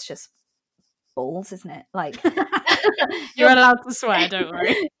that's just balls, isn't it? Like, you're allowed to swear, don't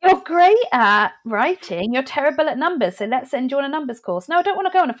worry. You're great at writing, you're terrible at numbers, so let's send you on a numbers course. No, I don't want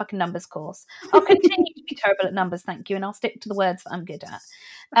to go on a fucking numbers course. I'll continue to be terrible at numbers, thank you, and I'll stick to the words that I'm good at.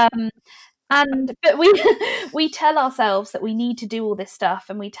 But we tell ourselves that we need to do all this stuff,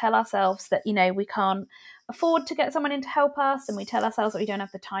 and we tell ourselves that, you know, we can't afford to get someone in to help us, and we tell ourselves that we don't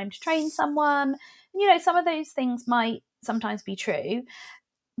have the time to train someone. And, you know, some of those things might sometimes be true,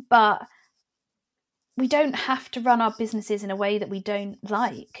 but we don't have to run our businesses in a way that we don't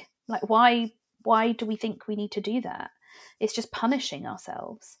like. Like, why do we think we need to do that? It's just punishing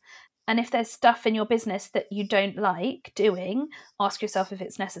ourselves. And if there's stuff in your business that you don't like doing, ask yourself if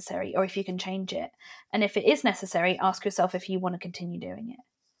it's necessary or if you can change it. And if it is necessary, ask yourself if you want to continue doing it.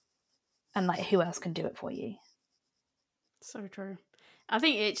 And like, who else can do it for you? So true. I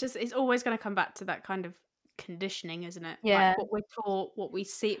think it's always going to come back to that kind of conditioning, isn't it? Yeah. Like what we're taught, what we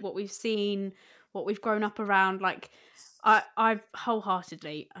see, what we've seen, what we've grown up around. Like I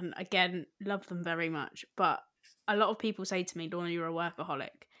wholeheartedly, and again, love them very much, but a lot of people say to me, Lorna, you're a workaholic.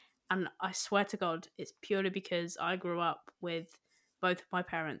 And I swear to God, it's purely because I grew up with both of my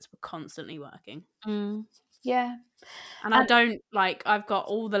parents were constantly working. Yeah. And I don't, like, I've got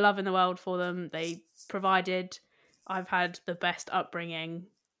all the love in the world for them. They provided, I've had the best upbringing.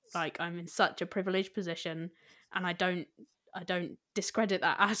 Like, I'm in such a privileged position, and I don't discredit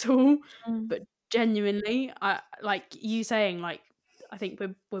that at all. But genuinely, I like you saying, like, I think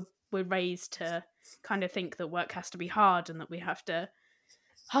we're raised to kind of think that work has to be hard and that we have to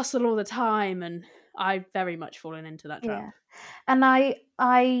hustle all the time, and I've very much fallen into that trap. Yeah. And I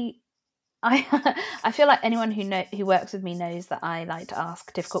feel like anyone who works with me knows that I like to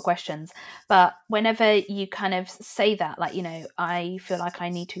ask difficult questions. But whenever you kind of say that, like, you know, I feel like I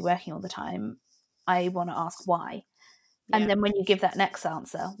need to be working all the time, I want to ask why. Yeah. And then when you give that next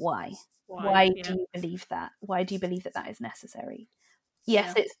answer, why? Why do you believe that? Why do you believe that that is necessary?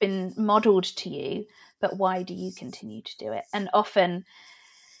 Yes, it's been modelled to you, but why do you continue to do it? And often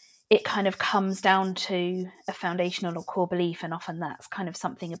it kind of comes down to a foundational or core belief, and often that's kind of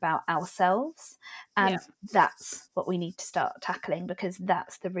something about ourselves. And that's what we need to start tackling, because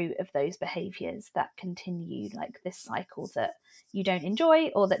that's the root of those behaviours that continue, like this cycle that you don't enjoy,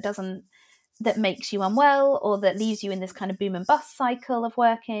 or that makes you unwell, or that leaves you in this kind of boom and bust cycle of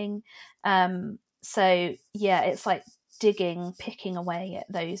working. So yeah, it's like picking away at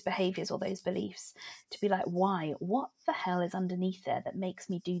those behaviours or those beliefs to be like, why? What the hell is underneath there that makes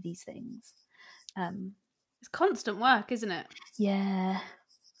me do these things? It's constant work, isn't it? Yeah.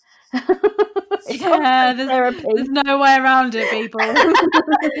 There's no way around it, people. No,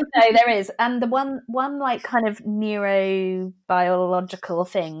 there is. And the one like kind of neurobiological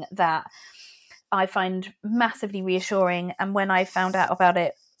thing that I find massively reassuring, and when I found out about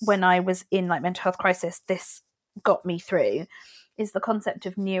it when I was in like mental health crisis, this got me through, is the concept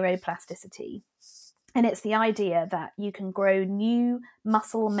of neuroplasticity. And it's the idea that you can grow new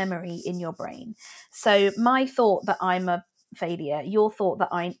muscle memory in your brain. So my thought that I'm a failure, your thought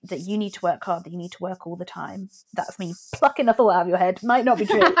that you need to work hard, that you need to work all the time, that's me plucking a thought out of your head, might not be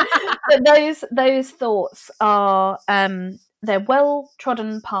true. But those thoughts are they're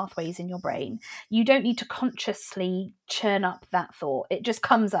well-trodden pathways in your brain. You don't need to consciously churn up that thought. It just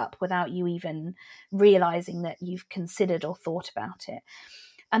comes up without you even realizing that you've considered or thought about it.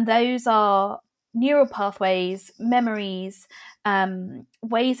 And those are neural pathways, memories,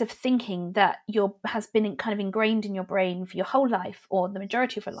 ways of thinking that has been kind of ingrained in your brain for your whole life, or the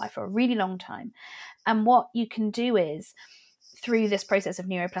majority of your life, or a really long time. And what you can do is, through this process of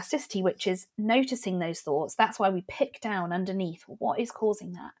neuroplasticity, which is noticing those thoughts, that's why we pick down underneath what is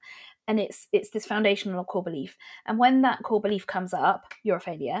causing that. And it's this foundational core belief. And when that core belief comes up, you're a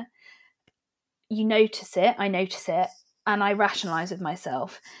failure, you notice it, I notice it, and I rationalize with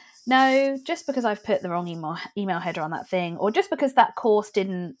myself, No, just because I've put the wrong email header on that thing, or just because that course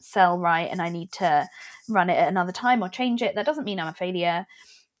didn't sell right and I need to run it at another time or change it, that doesn't mean I'm a failure.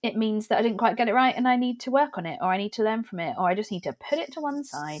 It means that I didn't quite get it right and I need to work on it, or I need to learn from it, or I just need to put it to one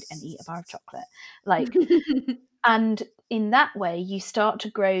side and eat a bar of chocolate. Like, and in that way, you start to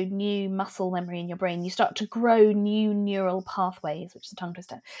grow new muscle memory in your brain. You start to grow new neural pathways, which is a tongue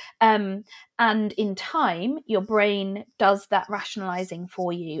twister. And in time, your brain does that rationalizing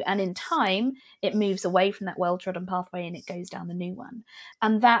for you. And in time, it moves away from that well-trodden pathway and it goes down the new one.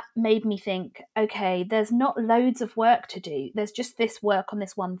 And that made me think, okay, there's not loads of work to do. There's just this work on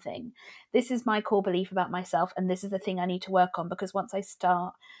this one thing. This is my core belief about myself, and this is the thing I need to work on, because once I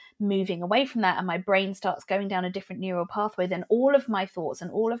start moving away from that and my brain starts going down a different neural pathway, then all of my thoughts and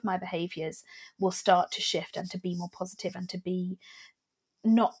all of my behaviors will start to shift and to be more positive and to be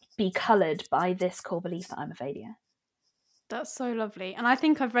not be colored by this core belief that I'm a failure. That's so lovely. And I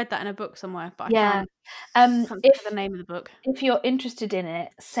think I've read that in a book somewhere, but I Yeah. can't think of the name of the book. If you're interested in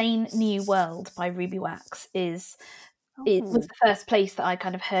it, Sane New World by Ruby Wax it was the first place that I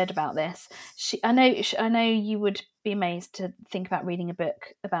kind of heard about this. I know you would be amazed to think about reading a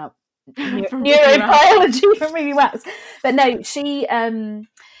book about neurobiology from Ruby Wax, but no, she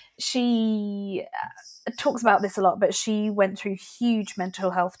talks about this a lot. But she went through huge mental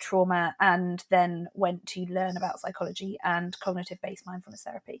health trauma and then went to learn about psychology and cognitive-based mindfulness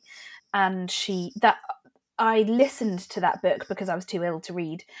therapy. And I listened to that book because I was too ill to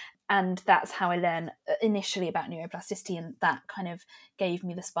read. And that's how I learned initially about neuroplasticity. And that kind of gave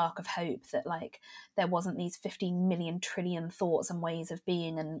me the spark of hope that, like, there wasn't these 15 million trillion thoughts and ways of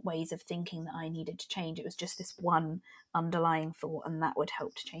being and ways of thinking that I needed to change. It was just this one underlying thought, and that would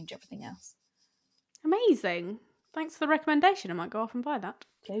help to change everything else. Amazing. Thanks for the recommendation. I might go off and buy that.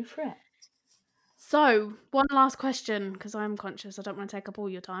 Go for it. So, one last question, because I'm conscious I don't want to take up all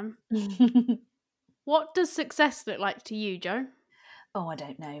your time. What does success look like to you, Jo? Oh, I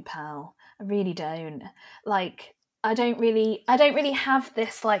don't know, pal. I really don't. Like, I don't really have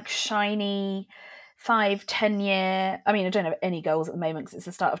this like shiny 5-10 year. I mean, I don't have any goals at the moment because it's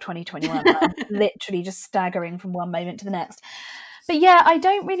the start of 2021. I'm literally just staggering from one moment to the next. But yeah, I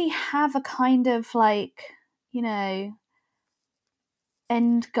don't really have a kind of like,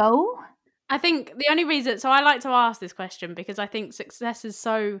 end goal. I think the only reason, so I like to ask this question because I think success is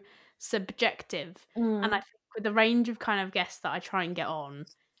so subjective, and I think with the range of kind of guests that I try and get on,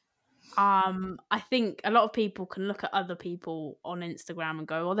 I think a lot of people can look at other people on Instagram and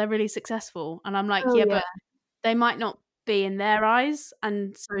go, "Oh, they're really successful," and I'm like, yeah, but they might not be in their eyes.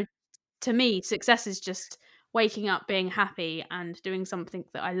 And so, to me, success is just waking up, being happy, and doing something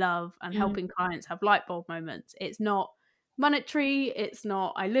that I love, and helping clients have light bulb moments. It's not monetary. It's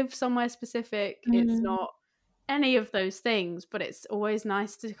not I live somewhere specific. It's not any of those things, but it's always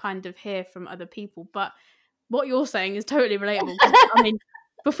nice to kind of hear from other people. But what you're saying is totally relatable. I mean,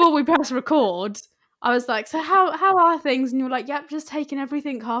 before we press record, I was like, so how are things? And you're like, yep, just taking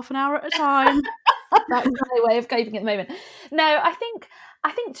everything half an hour at a time. That's my way of coping at the moment. No, I think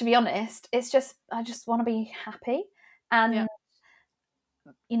to be honest, it's just I just want to be happy. And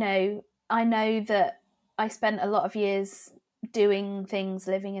I know that I spent a lot of years doing things,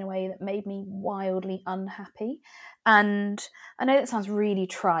 living in a way that made me wildly unhappy. And I know that sounds really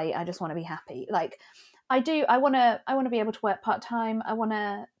trite. I just want to be happy. Like, I want to be able to work part-time. I want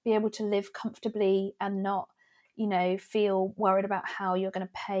to be able to live comfortably and not, feel worried about how you're going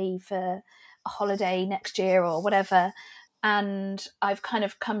to pay for a holiday next year or whatever. And I've kind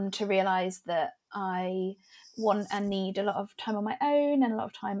of come to realize that I want and need a lot of time on my own and a lot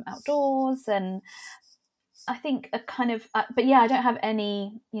of time outdoors. And I think a kind of, but yeah, I don't have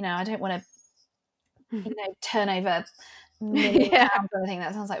any, I don't want to, turn over million pounds or anything.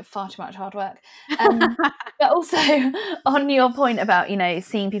 That sounds like far too much hard work. But also on your point about,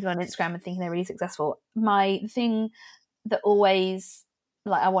 seeing people on Instagram and thinking they're really successful, my thing that always,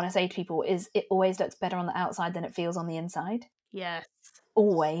 like, I want to say to people is it always looks better on the outside than it feels on the inside. Yes.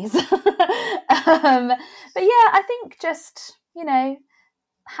 Always. But yeah, I think just,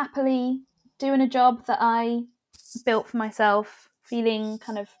 happily doing a job that I built for myself, feeling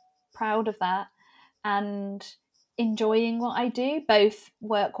kind of proud of that, and enjoying what I do, both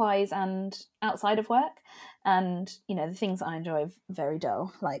work-wise and outside of work. And, the things that I enjoy are very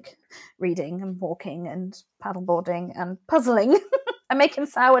dull, like reading and walking and paddleboarding and puzzling. I'm making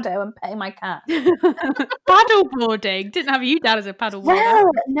sourdough and petting my cat. Paddleboarding? Didn't have you down as a paddleboarder. Well,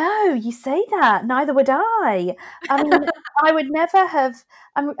 no, you say that. Neither would I. I mean, I would never have.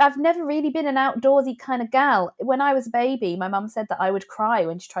 I've never really been an outdoorsy kind of gal. When I was a baby, my mum said that I would cry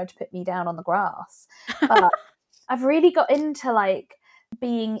when she tried to put me down on the grass. But I've really got into like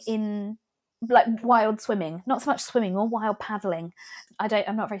being in like wild swimming, not so much swimming, or wild paddling.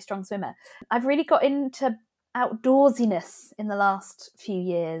 I'm not a very strong swimmer. I've really got into outdoorsiness in the last few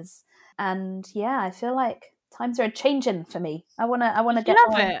years, and yeah, I feel like times are changing for me. I want to get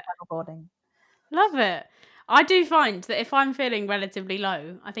Love more it. into paddleboarding. Love it. I do find that if I'm feeling relatively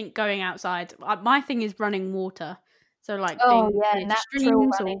low, I think going outside, my thing is running water. So like Oh being yeah, near natural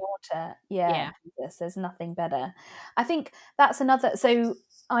streams running or water. Yeah, yeah. Jesus, there's nothing better. I think that's another. So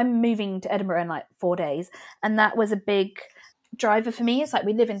I'm moving to Edinburgh in like 4 days, and that was a big driver for me. It's like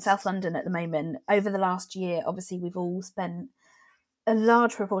we live in South London at the moment. Over the last year, obviously, we've all spent a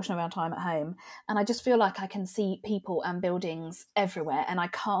large proportion of our time at home, and I just feel like I can see people and buildings everywhere, and I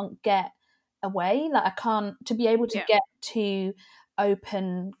can't get away. Like I can't, to be able to Yeah. get to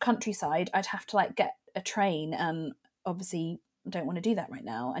open countryside, I'd have to like get a train, and obviously don't want to do that right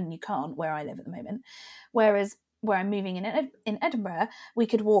now, and you can't where I live at the moment. Whereas where I'm moving in Edinburgh, we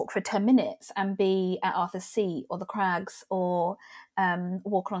could walk for 10 minutes and be at Arthur's Seat or the Crags, or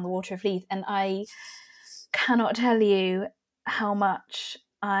walk along the Water of Leith, and I cannot tell you how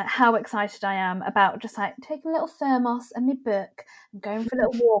excited I am about just like taking a little thermos and my book and going for a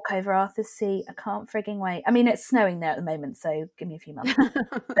little walk over Arthur's Seat. I can't frigging wait. I mean, it's snowing there at the moment, so give me a few months.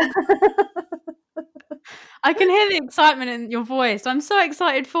 I can hear the excitement in your voice. I'm so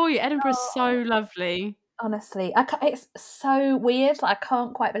excited for you. Edinburgh's so lovely. Honestly, it's so weird. Like, I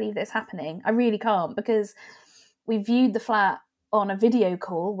can't quite believe this happening. I really can't, because we viewed the flat on a video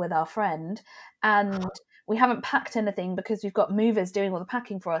call with our friend, and we haven't packed anything because we've got movers doing all the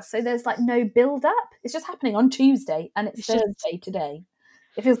packing for us. So there's like no build up. It's just happening on Tuesday, and it's Thursday today.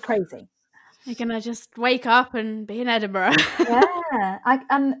 It feels crazy. You're gonna just wake up and be in Edinburgh. Yeah,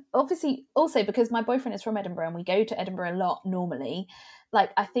 and obviously also because my boyfriend is from Edinburgh and we go to Edinburgh a lot normally.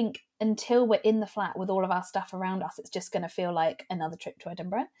 Like, I think until we're in the flat with all of our stuff around us, it's just going to feel like another trip to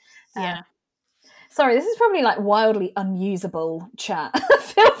Edinburgh. Yeah. Sorry, this is probably like wildly unusable chat.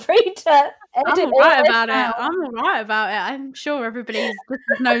 Feel free to edit I'm all right about it. I'm all right about it. I'm sure everybody's just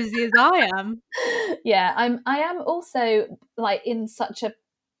as nosy as I am. Yeah, I am also like in such a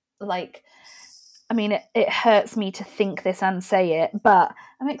like. I mean, it hurts me to think this and say it, but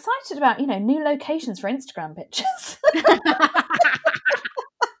I'm excited about, new locations for Instagram pictures. Do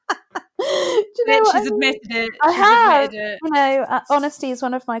you know what She's I mean? admitted it. I She's have. admitted it. Honesty is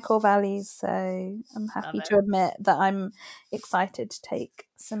one of my core values, so I'm happy to admit that I'm excited to take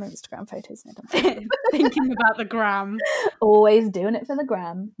some Instagram photos. Thinking about the gram. Always doing it for the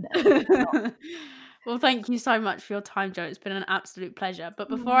gram. No. Well, thank you so much for your time, Jo. It's been an absolute pleasure. But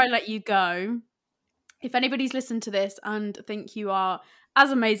before I let you go, if anybody's listened to this and think you are as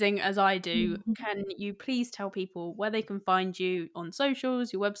amazing as I do, can you please tell people where they can find you on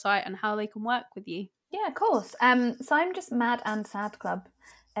socials, your website, and how they can work with you? Yeah, of course. So I'm just Mad and Sad Club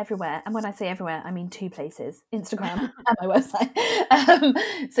everywhere. And when I say everywhere, I mean 2 places, Instagram and my website.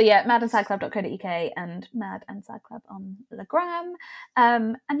 So yeah, madandsadclub.co.uk and Mad and Sad Club on the gram.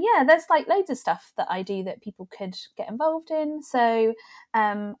 And yeah, there's like loads of stuff that I do that people could get involved in. So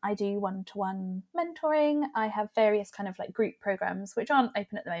I do one-to-one mentoring. I have various kind of like group programs, which aren't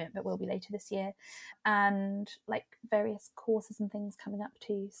open at the moment, but will be later this year. And like various courses and things coming up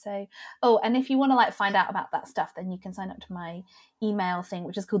too. So, and if you want to like find out about that stuff, then you can sign up to my email thing,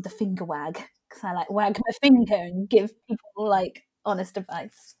 which is called the finger wag, because I like wag my finger and give people like honest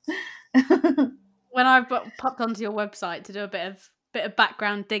advice. When I popped onto your website to do a bit of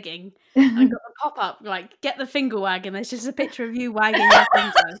background digging, I got the pop-up like get the finger wag, and there's just a picture of you wagging your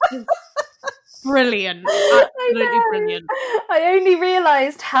finger. Brilliant. Absolutely brilliant. I only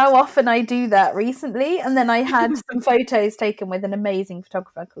realised how often I do that recently, and then I had some photos taken with an amazing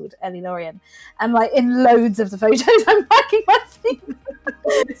photographer called Ellie Lorien, and like in loads of the photos I'm wagging my finger.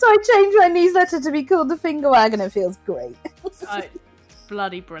 So I changed my newsletter to be called the Finger Wag, and it feels great. Oh,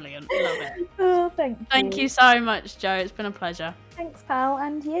 bloody brilliant. Love it. Oh, thank you so much, Jo. It's been a pleasure. Thanks, pal,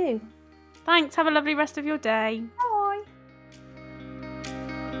 and you. Thanks. Have a lovely rest of your day. Bye.